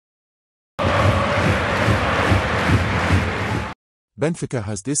Benfica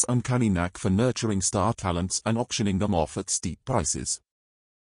has this uncanny knack for nurturing star talents and auctioning them off at steep prices.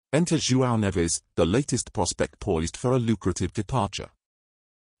 Enter Joao Neves, the latest prospect poised for a lucrative departure.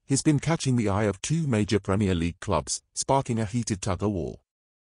 He's been catching the eye of two major Premier League clubs, sparking a heated tug-of-war.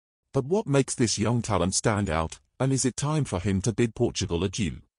 But what makes this young talent stand out, and is it time for him to bid Portugal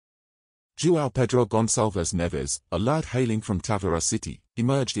adieu? Joao Pedro Goncalves Neves, a lad hailing from Tavira City,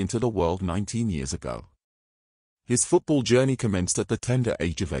 emerged into the world 19 years ago. His football journey commenced at the tender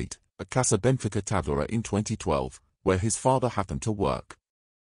age of 8, at Casa Benfica Tavira in 2012, where his father happened to work.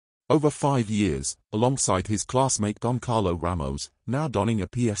 Over 5 years, alongside his classmate Goncalo Ramos, now donning a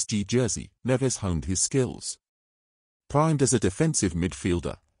PSG jersey, Neves honed his skills. Primed as a defensive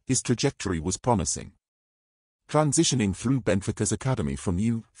midfielder, his trajectory was promising. Transitioning through Benfica's academy from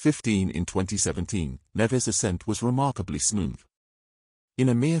U15 in 2017, Neves' ascent was remarkably smooth. In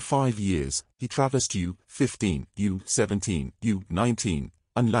a mere 5 years, he traversed U15, U17, U19,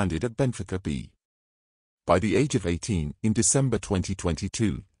 and landed at Benfica B. By the age of 18, in December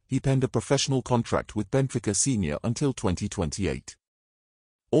 2022, he penned a professional contract with Benfica Senior until 2028.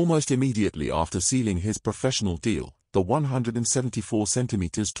 Almost immediately after sealing his professional deal, the 174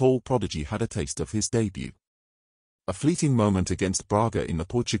 centimeters tall prodigy had a taste of his debut. A fleeting moment against Braga in the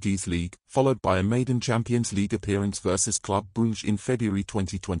Portuguese league, followed by a maiden Champions League appearance versus Club Brugge in February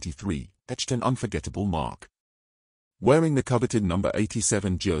 2023, etched an unforgettable mark. Wearing the coveted number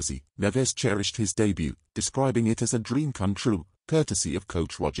 87 jersey, Neves cherished his debut, describing it as a dream come true, courtesy of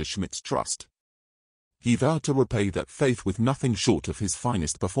coach Roger Schmidt's trust. He vowed to repay that faith with nothing short of his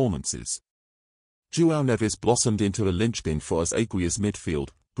finest performances. Joao Neves blossomed into a linchpin for as Aguiar's midfield,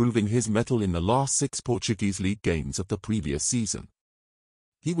 proving his mettle in the last 6 Portuguese league games of the previous season.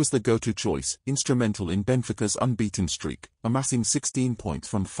 He was the go-to choice, instrumental in Benfica's unbeaten streak, amassing 16 points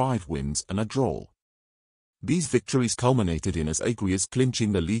from 5 wins and a draw. These victories culminated in as Aguiar's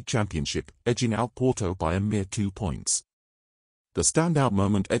clinching the league championship, edging out Porto by a mere 2 points. The standout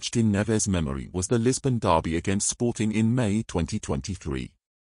moment etched in Neves' memory was the Lisbon derby against Sporting in May 2023.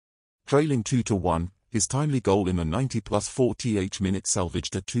 Trailing 2-1, his timely goal in the 90+40th minute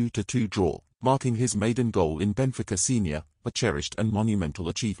salvaged a 2-2 draw, marking his maiden goal in Benfica Senior, a cherished and monumental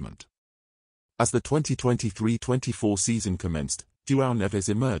achievement. As the 2023-24 season commenced, Joao Neves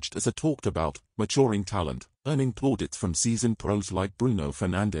emerged as a talked-about, maturing talent, earning plaudits from seasoned pros like Bruno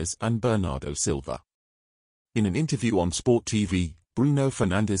Fernandes and Bernardo Silva. In an interview on Sport TV, Bruno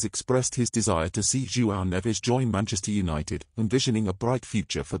Fernandes expressed his desire to see Joao Neves join Manchester United, envisioning a bright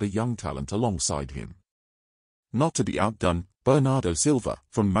future for the young talent alongside him. Not to be outdone, Bernardo Silva,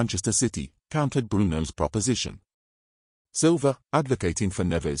 from Manchester City, countered Bruno's proposition. Silva, advocating for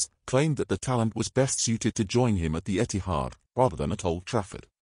Neves, claimed that the talent was best suited to join him at the Etihad, rather than at Old Trafford.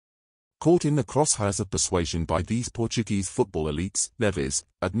 Caught in the crosshairs of persuasion by these Portuguese football elites, Neves,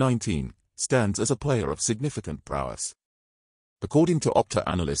 at 19, stands as a player of significant prowess. According to Opta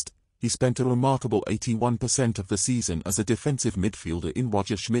analyst, he spent a remarkable 81% of the season as a defensive midfielder in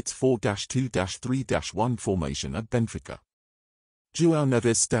Roger Schmidt's 4-2-3-1 formation at Benfica. Joao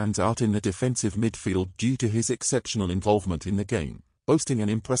Neves stands out in the defensive midfield due to his exceptional involvement in the game, boasting an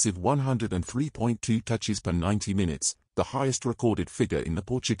impressive 103.2 touches per 90 minutes, the highest recorded figure in the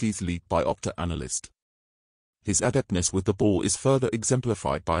Portuguese league by Opta analyst. His adeptness with the ball is further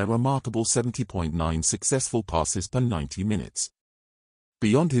exemplified by a remarkable 70.9 successful passes per 90 minutes.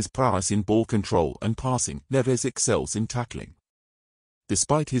 Beyond his prowess in ball control and passing, Neves excels in tackling.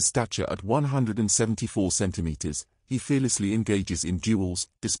 Despite his stature at 174 centimeters, he fearlessly engages in duels,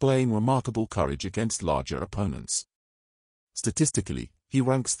 displaying remarkable courage against larger opponents. Statistically, he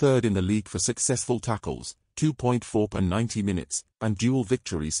ranks 3rd in the league for successful tackles, 2.4 per 90 minutes, and duel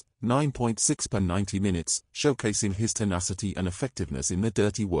victories, 9.6 per 90 minutes, showcasing his tenacity and effectiveness in the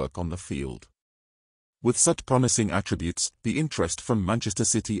dirty work on the field. With such promising attributes, the interest from Manchester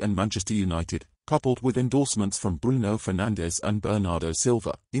City and Manchester United, coupled with endorsements from Bruno Fernandes and Bernardo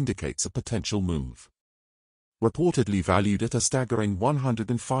Silva, indicates a potential move. Reportedly valued at a staggering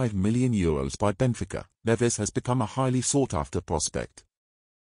 €105 million by Benfica, Neves has become a highly sought-after prospect.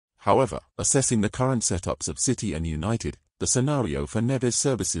 However, assessing the current setups of City and United, the scenario for Neves'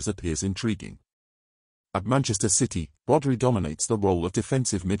 services appears intriguing. At Manchester City, Rodri dominates the role of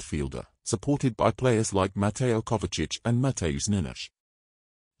defensive midfielder, supported by players like Mateo Kovacic and Matheus Nunes.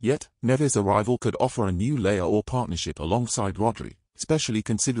 Yet, Neves' arrival could offer a new layer or partnership alongside Rodri, especially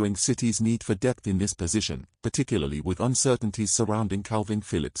considering City's need for depth in this position, particularly with uncertainties surrounding Calvin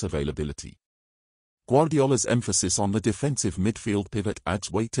Phillips' availability. Guardiola's emphasis on the defensive midfield pivot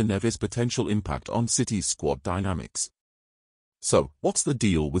adds weight to Neves' potential impact on City's squad dynamics. So, what's the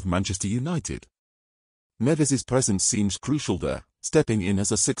deal with Manchester United? Neves' presence seems crucial there, stepping in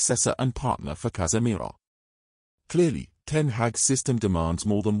as a successor and partner for Casemiro. Clearly, Ten Hag's system demands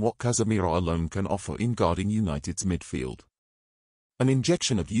more than what Casemiro alone can offer in guarding United's midfield. An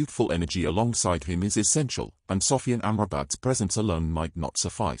injection of youthful energy alongside him is essential, and Sofiane Amrabat's presence alone might not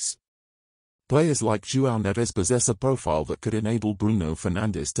suffice. Players like Joao Neves possess a profile that could enable Bruno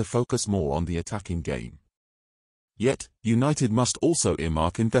Fernandes to focus more on the attacking game. Yet, United must also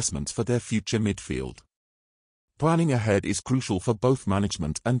earmark investments for their future midfield. Planning ahead is crucial for both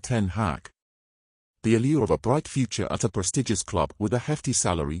management and Ten Hag. The allure of a bright future at a prestigious club with a hefty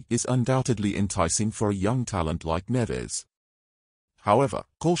salary is undoubtedly enticing for a young talent like Neves. However,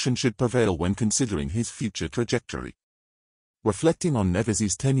 caution should prevail when considering his future trajectory. Reflecting on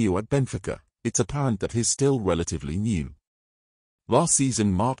Neves' tenure at Benfica, it's apparent that he's still relatively new. Last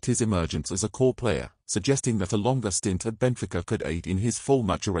season marked his emergence as a core player, suggesting that a longer stint at Benfica could aid in his full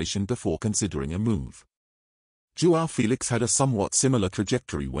maturation before considering a move. Joao Felix had a somewhat similar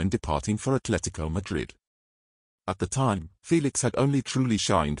trajectory when departing for Atletico Madrid. At the time, Felix had only truly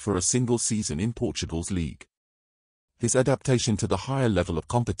shined for a single season in Portugal's league. His adaptation to the higher level of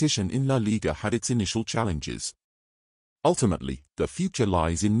competition in La Liga had its initial challenges. Ultimately, the future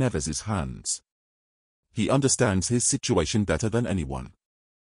lies in Neves' hands. He understands his situation better than anyone.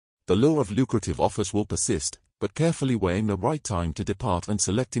 The lure of lucrative offers will persist, but carefully weighing the right time to depart and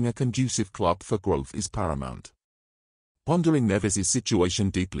selecting a conducive club for growth is paramount. Pondering Neves'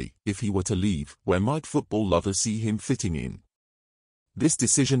 situation deeply, if he were to leave, where might football lovers see him fitting in? This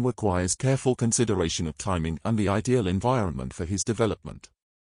decision requires careful consideration of timing and the ideal environment for his development.